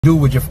do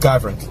with your guy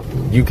friends?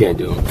 You can't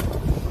do it.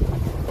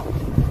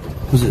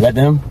 Who's it? Is that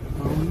them?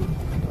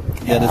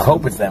 Yeah, I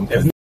hope it's them.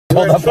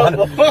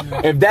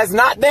 If that's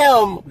not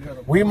them,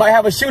 we might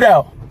have a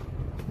shootout.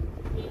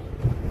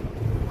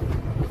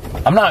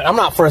 I'm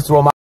not first to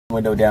roll my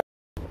window down.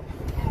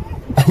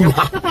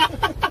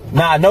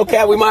 Nah, no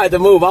cap. We might have to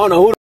move. I don't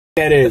know who the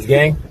that is,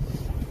 gang.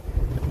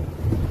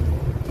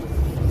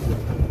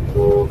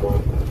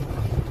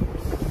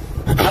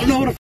 I don't know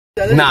who the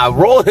that is. Nah,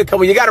 roll it.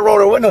 Come on, you gotta roll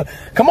the window.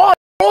 Come on,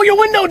 roll your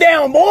window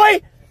down,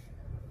 boy.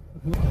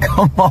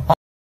 Come on.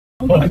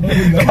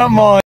 Come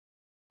on.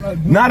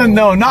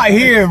 Not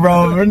here,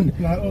 bro.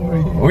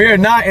 We're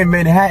not in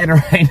Manhattan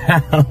right now.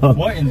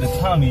 What in the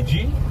Tommy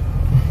G?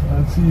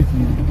 Let's see if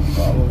you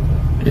follow.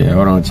 Yeah,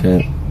 hold on,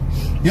 chat.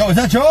 Yo, is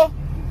that y'all?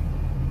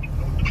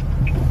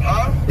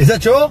 Is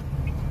that y'all?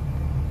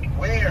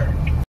 Where?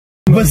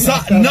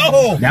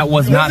 No. That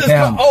was not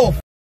them. Oh,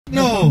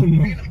 no.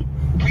 We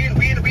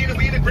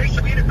the Grace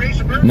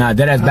Suburban? Nah,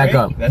 dead ass back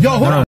up. Yo,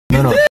 no.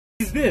 What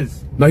is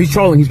this? No, he's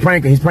trolling. He's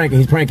pranking.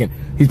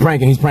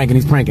 Tylil's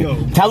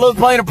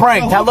playing a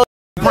prank. Tylil's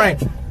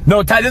prank.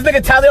 No, this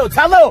nigga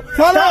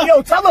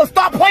Tylil,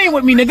 stop playing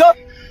with me, nigga.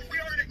 We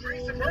are in the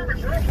Grace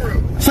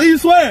Suburban. So you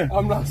swear?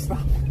 I'm not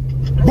stopping.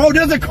 Bro,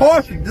 there's a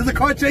car chasing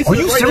Are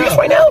you us serious now.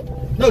 right now?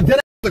 No, there's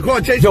a car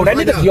chasing Yo, us that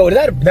right nigga,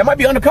 now. that might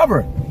be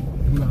undercover.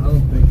 No, I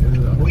don't think it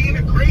is. We in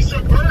the Grace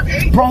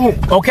Suburban. Bro,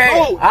 okay.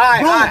 Bro, All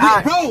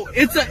right. bro,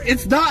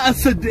 it's not a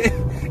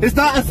sedan. It's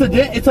not a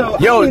sedan. It's a.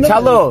 Yo,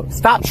 Tylil,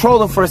 stop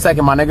trolling for a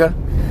second, my nigga.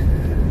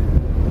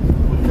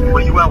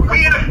 Where you at?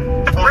 We in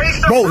the Grace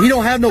Suburban. Bro, he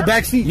don't have no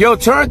backseat. Yo,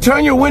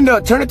 turn your window.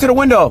 Turn it to the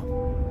window.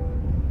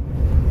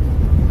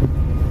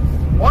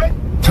 What?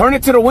 Turn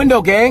it to the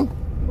window, gang.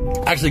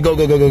 Actually, go.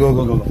 Yeah,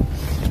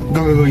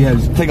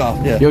 just take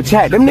off. Yeah. Yo,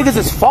 chat, them niggas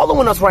is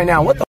following us right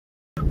now. What the?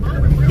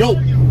 Yo,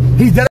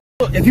 he's dead.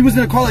 If he was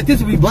in a car like this,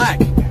 it would be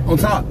black on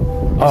top.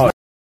 Oh,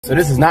 so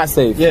this is not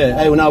safe. Yeah.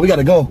 Hey, well, now we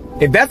gotta go.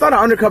 If that's not an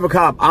undercover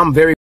cop, I'm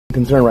very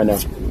concerned right now.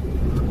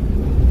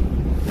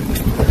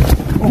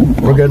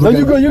 We're good. No,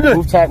 you good.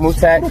 Move tack. What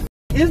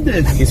is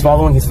this? He's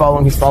following. Yo,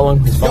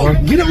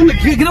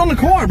 get on the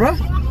car, bro.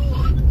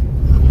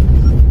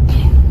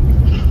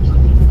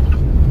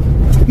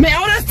 Man,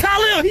 oh, that's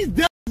Tylil. He's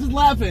dead. Just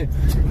laughing.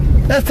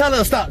 That's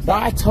Tylil. Stop.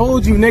 I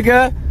told you,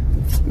 nigga.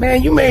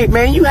 Man,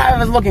 you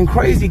have us looking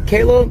crazy,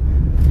 Caleb.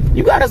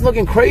 You got us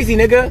looking crazy,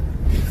 nigga.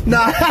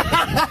 Nah.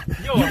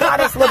 You got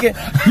us looking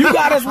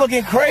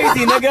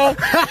crazy, nigga.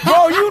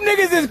 Bro, you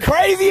niggas is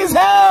crazy as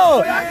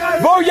hell.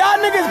 Bro, y'all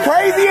niggas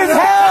crazy as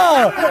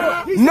hell.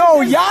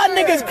 No, y'all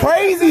niggas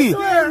crazy.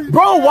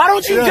 Bro, why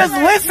don't you just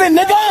listen,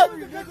 nigga?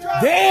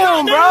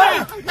 Damn,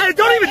 bro. Hey,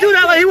 don't even do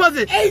that like he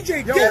wasn't.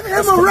 AJ, give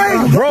him a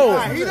ring. Bro.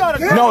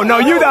 No,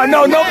 you don't.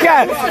 No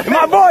cat.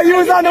 My boy, you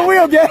was on the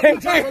wheel,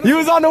 gang. You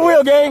was on the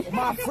wheel, gang.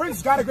 My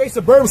friends got a great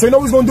Suburban, so you know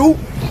what he's gonna do?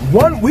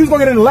 One, we was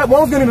gonna get in the left.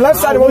 One was gonna get in the left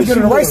side, and one was gonna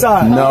get in the right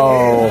side.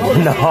 No.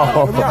 I'm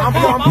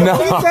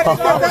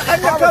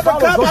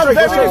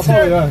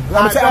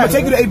gonna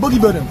take you to A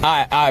Boogie Building.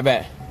 All right,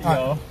 bet.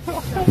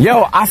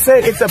 Yo, I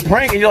said it's a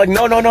prank, and you're like,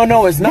 no,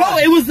 it's not. Bro,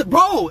 it was,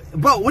 bro.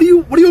 What do you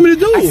want me to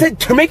do? I said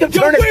to make him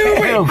turn it.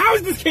 Wait. How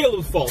is this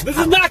Caleb's fault? This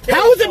is not Caleb's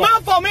How is it fault. my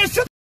fault, man?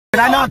 Shut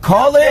Did I not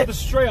call it?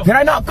 Did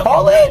I not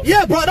call it?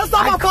 Yeah, bro, that's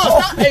not my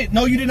fault. Stop. Hey,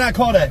 no, you did not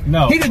call that.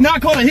 No. He did not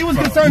call it. He was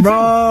concerned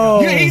Bro.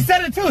 too. Yeah, he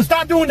said it too.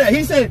 Stop doing that.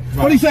 He said,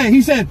 what did he say?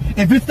 He said,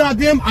 if it's not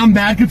them, I'm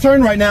mad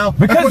concerned right now.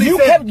 Because you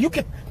kept,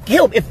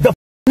 Caleb, if the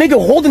nigga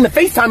holding the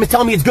FaceTime is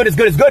telling me it's good, it's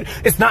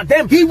not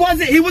them. He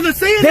wasn't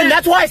saying that. Then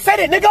that's why I said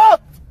it, nigga.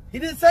 He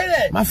didn't say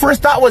that. My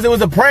first thought was it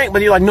was a prank,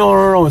 but you're like,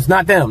 no, it's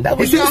not them. That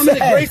was He what said you I'm in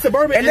the gray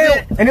Suburban, and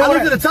then I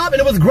looked at the top, and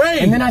it was gray.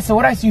 And then I said,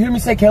 you hear me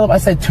say, Caleb? I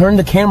said, turn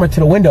the camera to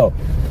the window.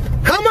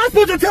 How am I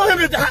supposed to tell him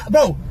that,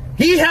 bro,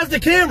 he has the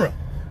camera.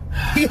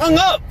 He hung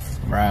up.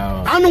 Bro.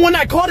 I'm the one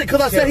that caught it because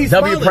I said he's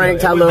W smiling.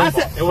 prank, Tylil. I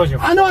said, It was your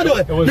fault. I know I do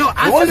it.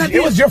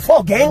 It was your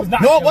fault, gang.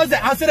 No, it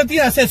wasn't. I said at the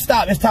end, I said,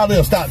 stop. It's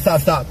Tylil. Stop.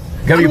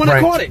 W I'm the one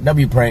that caught it.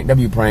 W prank.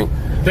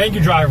 Thank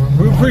you, driver.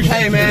 We appreciate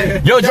it. Hey,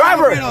 man. Yo,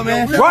 driver.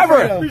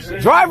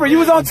 Driver, you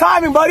was on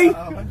timing, buddy.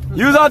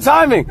 You was on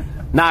timing.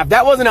 Nah, if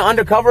that wasn't an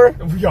undercover,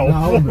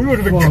 Yo, we would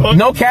have been cooked.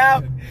 no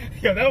cap.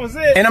 Yo, that was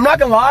it. And I'm not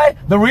gonna lie,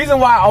 the reason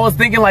why I was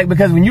thinking like,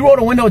 because when you roll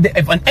the window,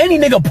 if any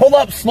nigga pull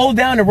up, slow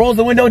down, and rolls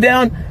the window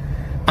down,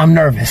 I'm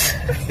nervous.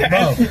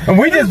 And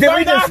we just did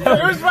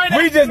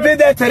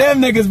that to them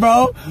niggas,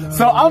 bro. No,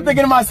 so I'm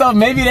thinking to myself,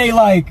 maybe they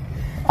like,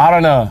 I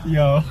don't know.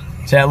 Yo.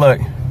 Chat, look.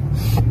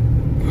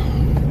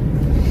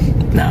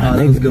 Nah,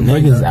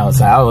 niggas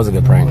outside. That was a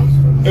good prank.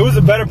 It was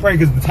a better prank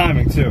because of the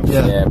timing, too.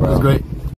 Yeah, bro. It was great.